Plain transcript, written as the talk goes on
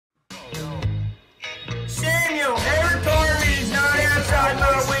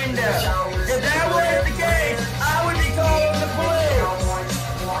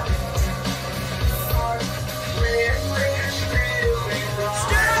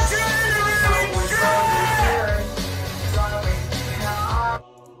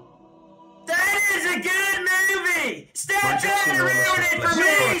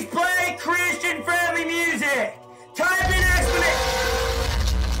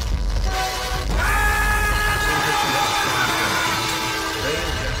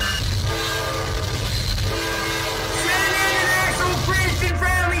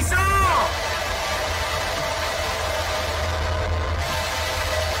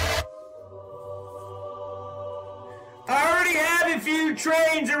few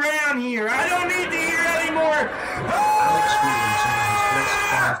trains around here. I don't need to hear anymore. Alex Williamson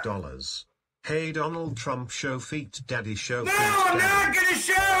has blessed $5. Hey Donald Trump, show feet daddy, show feet daddy. No, I'm not gonna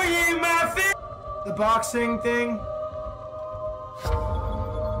show you my feet. The boxing thing.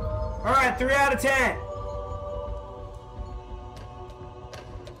 Alright, 3 out of 10.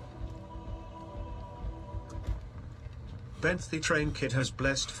 Bent the Train Kid has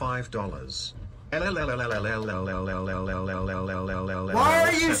blessed $5. Why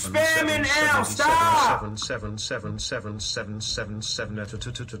are you spamming out? Stop!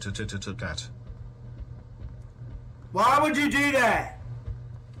 Why would you do that?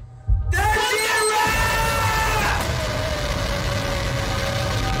 That's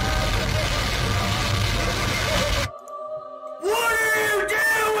What are you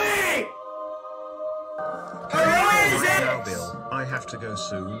doing? Bill, I have to go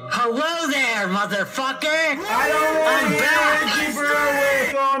soon. Hello there, motherfucker! I don't want to hear Reggie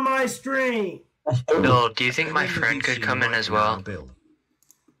Berwick on my stream. Bill, do you think my friend could come in as well?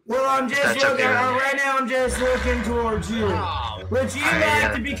 Well, I'm just That's looking, okay. right now I'm just looking towards you. Would you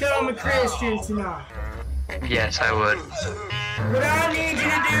like to become a Christian tonight? Yes, I would. What I need you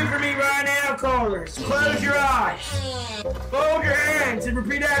to do for me right now, callers, close your eyes, fold your hands, and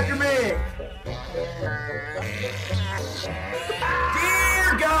repeat after me.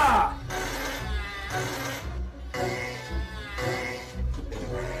 Dear God,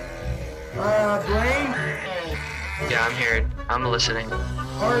 Blaine, Yeah, I'm here. I'm listening.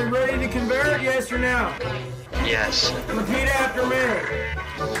 are you ready to convert, yes or no? Yes. Repeat after me.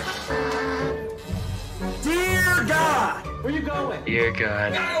 Dear God, Where you going? Dear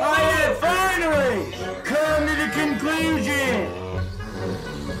God. I have finally come to the conclusion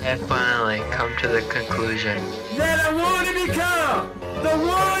I finally come to the conclusion that I want to become the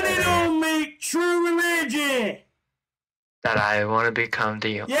one and only true religion. that I want to become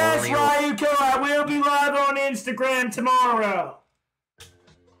the Yes, only Ryuko, I will be live on Instagram tomorrow.